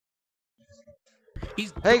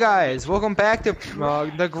Hey guys, welcome back to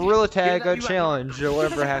the Gorilla Tag Challenge or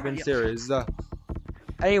whatever happened series.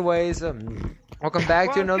 Anyways, welcome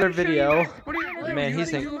back to another video. Man,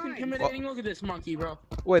 he's intimidating. Look at this monkey, bro.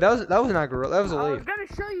 Wait, that was not Gorilla. That was I Elite. was gonna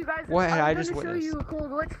show you guys. What had I just was gonna witnessed? show you a cool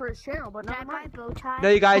glitch for his channel, but not mine. No,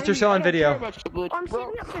 you guys are still on video. Oh, I'm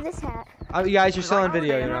saving up for this hat. You guys are still on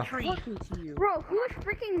video, you know. Bro, who's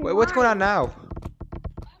freaking? Wait, what's going on now?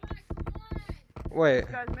 Wait. You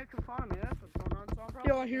guys making fun of me. That's what's going on. So I'm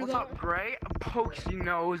Yo, I hear What's that. up, Gray? Pokes your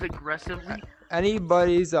nose aggressively.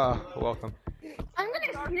 Anybody's welcome. I'm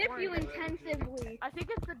gonna snip you intensively. I think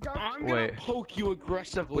it's the dark. I'm Wait. gonna poke you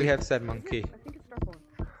aggressively. We have said monkey. I think it's dark one.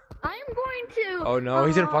 I'm going to. Oh no,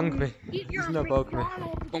 he's gonna punk me. Eat your He's gonna poke me.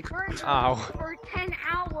 McDonald's burger Ow. for 10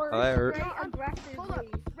 hours Oh, that hurt. straight aggressively.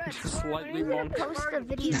 Slightly I'm gonna wrong. post a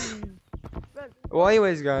video. Well,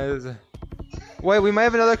 anyways, guys. Wait, we might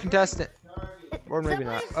have another contestant. Or maybe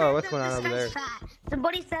not. Oh, what's going on over there?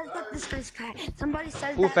 Somebody says that this guy's fat. Somebody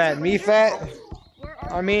says Who that. fat? Me fat?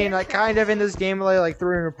 I mean, like, kind of in this game, like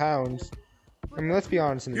 300 pounds. I mean, let's be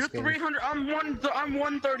honest in this You're game. 300. I'm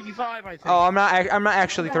 135, I think. Oh, I'm not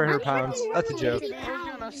actually 300 pounds. That's a joke. I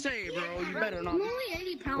was gonna say, bro, you better not. I'm only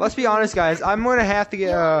 80 pounds. Let's be honest, guys. I'm gonna have to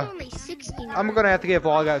get I'm only 60 now. I'm gonna have to get a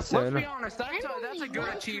vlog out Let's soon. be honest. That's a good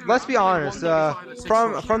achievement. Let's be honest.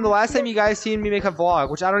 From the last time you guys seen me make a vlog,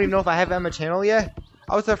 which I don't even know if I have on my channel yet,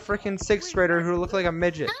 I was a freaking 6th grader who looked like a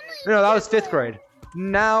midget. No, that was 5th grade.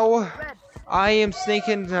 Now I am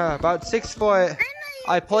sneaking about 6 foot.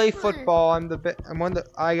 I play football.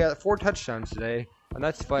 I got 4 touchdowns today, and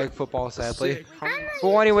that's flag football, sadly.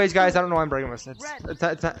 Well, anyways, guys, I don't know why I'm breaking this.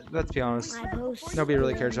 It's not, let's be honest. Nobody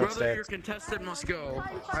really cares about Brother, your stats. contestant must go.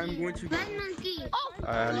 I'm going to go. Red monkey.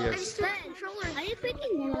 Adios. Are you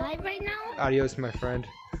freaking live right now? Adios, my friend.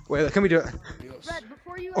 Wait, let me do it. Red,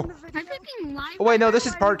 before you Oh. end the video. I'm freaking live. Oh, wait, no, this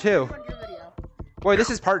is part 2. On your video. Wait, this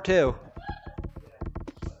is part 2.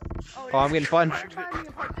 Oh, I'm getting fun.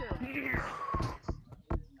 Oh,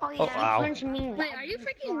 Oh, ow. Wait, are you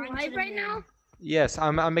freaking live right now? Yes,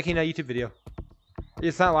 I'm making a YouTube video.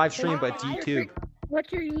 It's not live stream, but it's YouTube.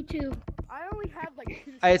 What's your YouTube? I only have like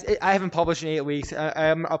 2. I haven't published in 8 weeks.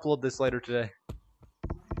 I'm gonna upload this later today.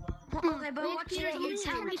 Okay, but what's your YouTube?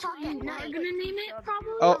 You're gonna name it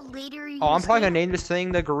probably? Oh, Later I'm probably gonna name this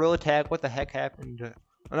thing the Gorilla Tag. What the heck happened?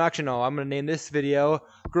 Actually, no. I'm gonna name this video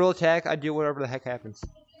Gorilla Tag. I do whatever the heck happens.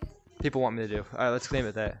 People want me to do. All right, let's name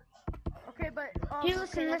it that. Okay, but Hey,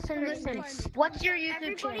 listen. What's your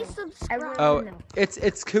YouTube channel? Subscribe. Oh,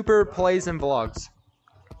 it's Cooper Plays and Vlogs.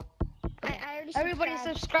 Everybody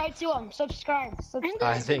subscribe to him. Subscribe.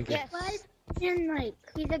 I think. Yes. And like,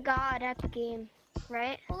 he's a god at the game,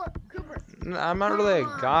 right? hold up, Cooper. I'm not really a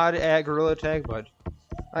god at Gorilla Tag, but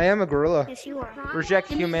I am a gorilla. Yes, you are. Reject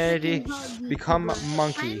humanity, become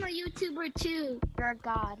monkey. I'm a YouTuber too. You're a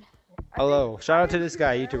god. Hello. Shout out to this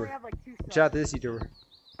guy, I only YouTuber. have like 2 subs. Shout out to this YouTuber.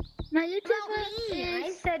 My YouTuber is.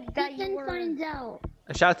 I said that you were. Find out.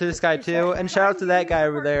 And shout out to this guy too, and shout out to that guy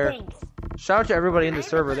over there. Thanks. Shout out to everybody in the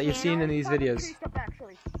server that you've seen in these videos. 3 subs,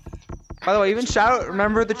 actually. By the way, even shout out,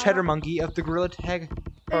 remember the Cheddar Monkey of the Gorilla Tag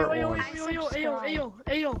Part 1. I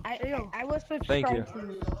was subscribed. Thank you.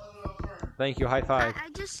 Thank you, high five.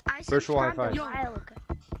 I Virtual high subscribed five. a while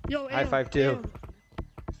ago. High five too.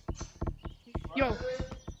 Yo,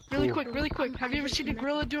 really Cool. quick. Have you ever seen a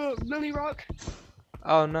gorilla do a mini rock?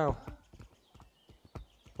 Oh no.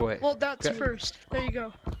 Wait. Well, that's Go- first. There you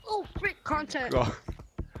go. Oh, frick. Content. Oh.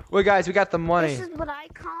 Wait guys, we got the money. This is what I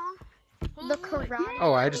call the karate.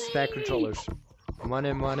 Oh, I just smacked controllers.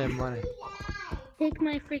 Money. Take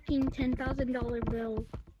my freaking $10,000 bill.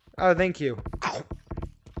 Oh, thank you.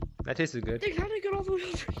 That tasted good. Dude, how did I get all the way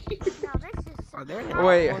over here? No, this is. Are there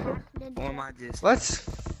Wait, or am I just? let's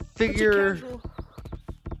figure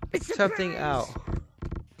It's a something surprise.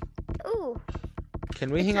 out. Ooh.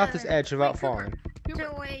 Can we hang off this edge without falling?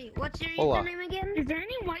 So wait, what's your Hola. username again? Is there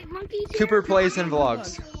any white monkeys here? Cooper Plays and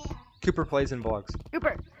Vlogs. Cooper Plays and Vlogs.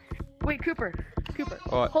 Cooper. Wait, Cooper.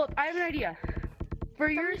 What? Hold up, I have an idea. For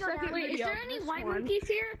your second Wait, is video, there any this white one, monkeys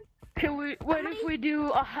here? Can we? What if we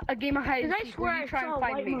do a game of hide and I seek swear where you I try saw and a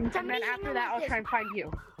find white me, monkey. and then after that I'll try and find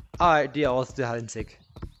you. Alright, deal. Let's do hide and seek.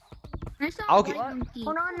 I saw I'll a white get- monkey.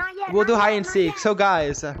 Hold on, not yet. We'll do not hide yet, and not seek. yet. So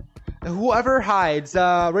guys, whoever hides,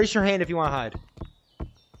 raise your hand if you want to hide.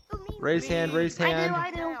 Raise hand.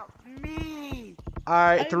 I do. Me.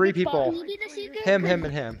 Alright, I'm 3 the people. Can you be the seeker? Him, and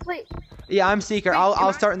him. Wait, Yeah, I'm seeker.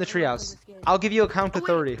 I'll start in the treehouse. I'll give you a count to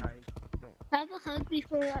 30. have a hug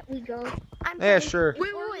before we go. Yeah, sure.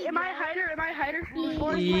 Wait, am I a hider?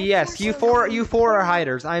 Yes, you four are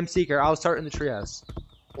hiders. I'm seeker. I'll start in the treehouse.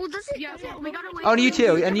 Well, does it? Yeah, does it we gotta wait. Oh, and you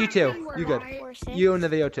too. We And can you hide too. anywhere, You good. right? You in the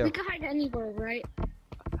video We too. can hide anywhere, right?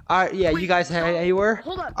 Alright, yeah, you guys hide anywhere?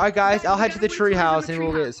 Hold up. Alright, guys, I'll head to the We gotta wait till treehouse he's in and the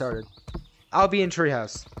we'll get it treehouse. started. I'll be in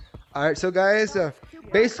treehouse. Alright, so guys,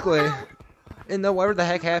 basically, in the whatever the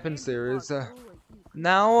heck happens there is,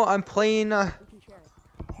 now I'm playing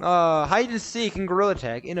hide and seek and gorilla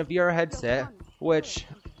tag in a VR headset, which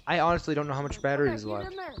I honestly don't know how much battery is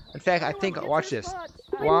left. In fact, I think watch this.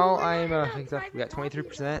 While I'm we got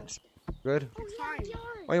 23%. Good.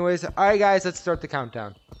 Well, anyways, alright guys, let's start the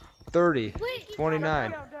countdown. 30,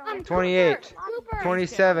 29, 28,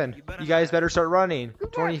 27. You guys better start running.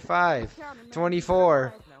 25,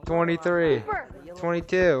 24, 23,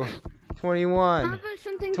 22, 21,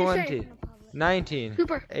 20, 19,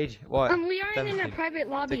 Cooper. 8, what? We aren't in a 17, private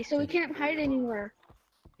lobby, so we 16. can't hide anywhere.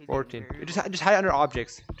 14. Just hide under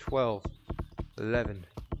objects. 12, 11,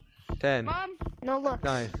 10, Mom, No, look.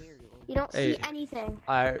 9, You don't see 8. anything.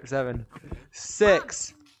 7,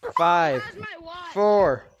 6, 5,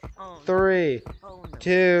 4, 3,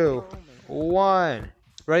 2, 1.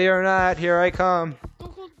 Ready or not, here I come.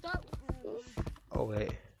 Oh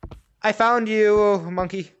wait. I found you,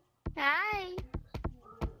 monkey. Hi.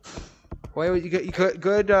 Wait, you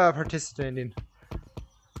good participating.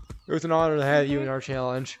 It was an honor to have you in our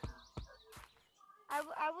challenge. I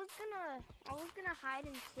was gonna hide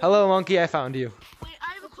and seek. Hello, monkey. I found you. wait,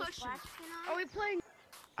 I have a question. Are we playing?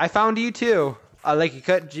 I found you too. Like you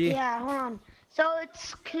cut G. Yeah, hold on. So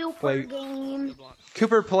it's Cooper Wait. game.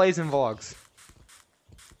 Cooper plays and vlogs.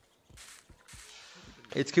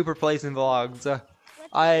 It's Cooper plays and vlogs.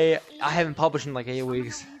 I haven't published in like 8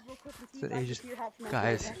 weeks. It's been ages.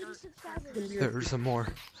 Guys, there's some more.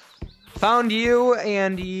 Found you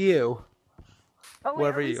and you. Oh, wait,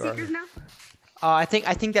 Whoever are we you are. seekers now? I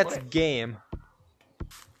think that's game.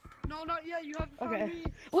 No, not yet. You haven't found me.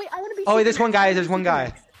 Wait, I want to be. Oh, wait, seeker there's one now. guy. There's one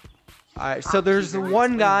guy. Alright, so there's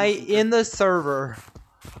one guy in the server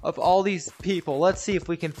of all these people. Let's see if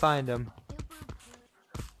we can find him.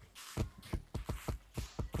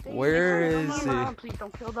 Where is he? Please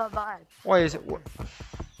don't kill the vibe. Wait, is it?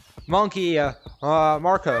 Monkey,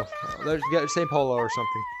 Marco. Let's get St. Polo or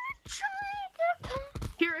something.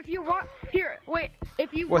 Here, if you want. Here, wait.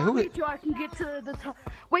 If you Wait, want who me is- to, I can get to the top.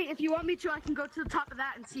 Wait, if you want me to, I can go to the top of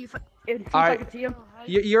that and see if I Alright. can see him.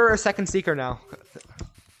 You're a second seeker now.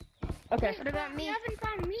 Okay. What about me? You haven't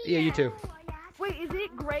found me Yeah, you yet. too. Wait, is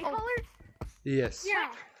it gray colored? Yes. Yeah.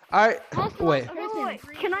 Alright, wait. Wait,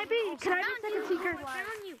 can I be second seeker?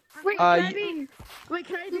 Wait, Uh, can I you- be? Wait,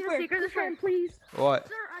 can I be the Cooper, seeker this Cooper. time, please? What?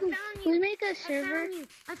 Sir, I found you. Can we make a server?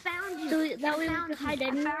 I found you. So that way we can hide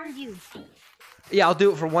anywhere? found you. Yeah, I'll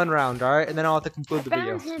do it for one round, alright? And then I'll have to conclude the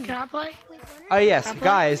video. Can I play? Yes,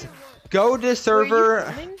 guys. Go to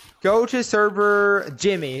server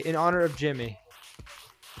Jimmy in honor of Jimmy.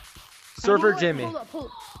 Server Jimmy. Hold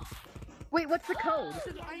up. Wait, what's the code?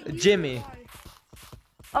 Jimmy.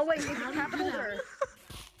 Oh wait, is it capitals or?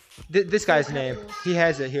 This guy's name. He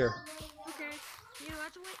has it here. Okay. You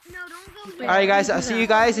have to wait. No, don't go. Alright guys, I'll see you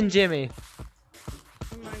guys in Jimmy.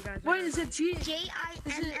 Wait, is it G?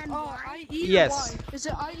 J-I-M-M-Y. Yes. Is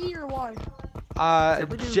it I-E or Y?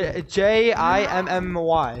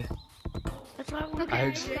 J-I-M-M-Y. That's what I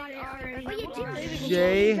I-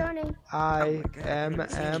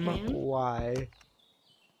 J-I-M-M-Y.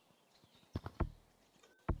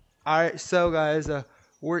 Alright, so guys,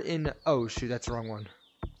 we're in... Oh, shoot, that's the wrong one.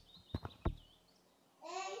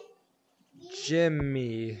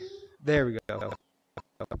 Jimmy. There we go.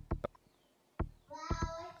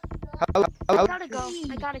 I gotta go.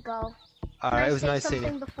 I gotta go. Alright, it was Can I nice say seeing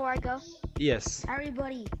something you. before I go? Yes.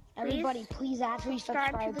 Everybody, please actually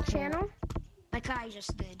subscribe to the channel. Like I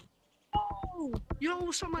just did. You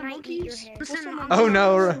know, some of my Can I eat your monkeys. hair? Listen, Oh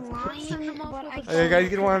no. But I Hey guys,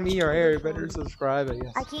 you don't want me or hair, you better subscribe, I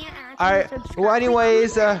guess. I can't actually Alright, subscribe. well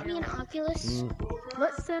anyways, Me an Oculus.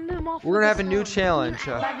 let's send him off. we're gonna have a new challenge.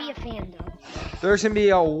 I'd be a fan though. There's gonna be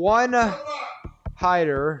a one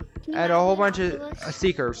hider and a whole bunch of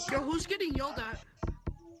seekers. Yo, who's getting yelled at?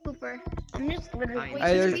 Cooper. I'm just literally.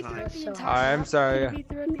 Hey, there's- so Alright, I'm sorry.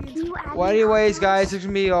 Can you add Well, me anyways, Oculus? guys, there's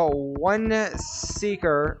gonna be a one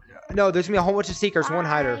seeker. No, there's gonna be a whole bunch of seekers, one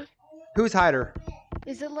hider. Bye. Who's hider?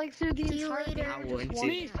 Is it like through the See you entire later. game? I wouldn't Just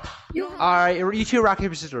see. one? Alright, you two rock,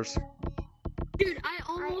 paper, scissors. Dude, I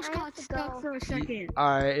almost I got have to stuck go. for a second.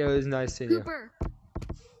 Alright, it was nice seeing you. Cooper,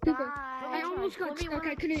 Bye. I almost got stuck.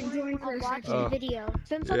 I couldn't join for I'll a watch second. Oh. the video.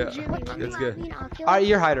 Send some Yeah, Jimmy. Can that's you add good. me an Oculus? Alright,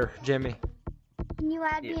 you're hider, Jimmy. Can you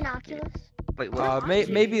add me an Oculus? Wait, what?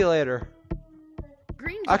 Maybe later.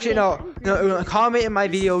 Green's Actually, no, comment in my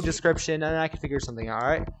video description and I can figure something out,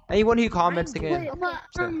 alright? Anyone who comments, they can... Wait, but,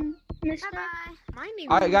 Bye Mister, bye.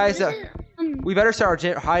 Alright, guys, we better start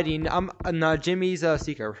hiding. Jimmy's a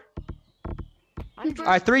seeker.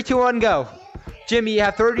 Alright, 3, 2, 1, go. Jimmy, you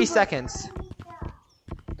have 30 seconds.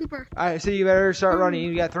 Cooper. Alright, so you better start running.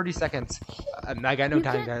 You got 30 seconds. I got no You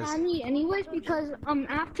time, can't guys. add me anyways because I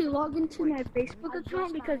have to log into my Facebook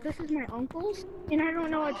account because this is my uncle's and I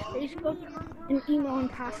don't know its Facebook and email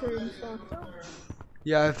and password and stuff.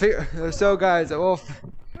 Yeah, so guys, we'll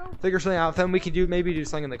figure something out. Then we can maybe do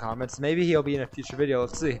something in the comments. Maybe he'll be in a future video.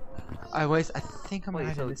 Let's see. I think I'm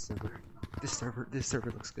hiding this server. This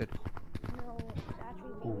server looks good.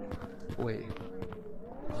 Ooh, wait.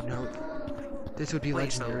 Oh, no. This would be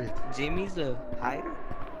legendary. So Jimmy's a hider?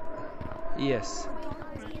 Yes.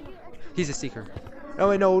 He's a seeker. No,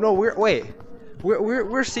 wait, no,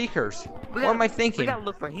 we're seekers. What am I thinking? We gotta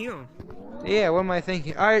look for him. Yeah, what am I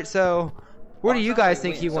thinking? All right, so where do you guys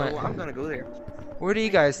think he went? So I'm gonna go there. Where do you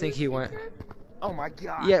guys think he went? Oh my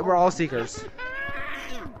god. Yeah, we're all seekers.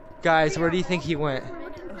 Guys, where do you think he went?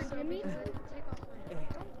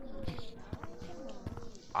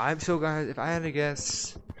 Guys, if I had to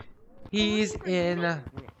guess, he's in.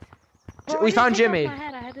 We found Jimmy. I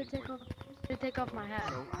had to take off my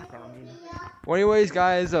hat. Well, anyways,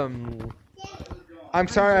 guys, I'm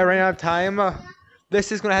sorry I ran out of time.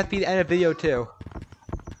 This is gonna have to be the end of the video too.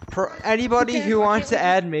 For anybody who wants to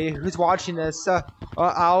add me, who's watching this,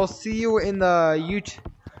 I'll see you in the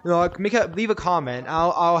YouTube. Leave a comment.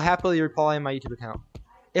 I'll happily reply on my YouTube account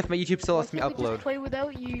if my YouTube still lets me upload. Play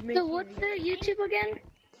without you. So what's the YouTube again?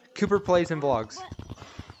 Cooper Plays and Vlogs.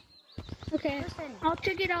 Okay, I'll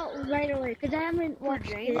check it out right away because I haven't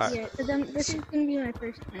watched it yet. Because this is gonna be my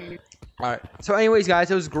first time. Alright. So, anyways,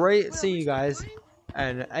 guys, it was great seeing you guys,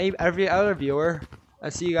 and every other viewer.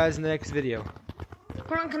 I'll see you guys in the next video.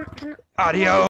 Hold on, can Adios.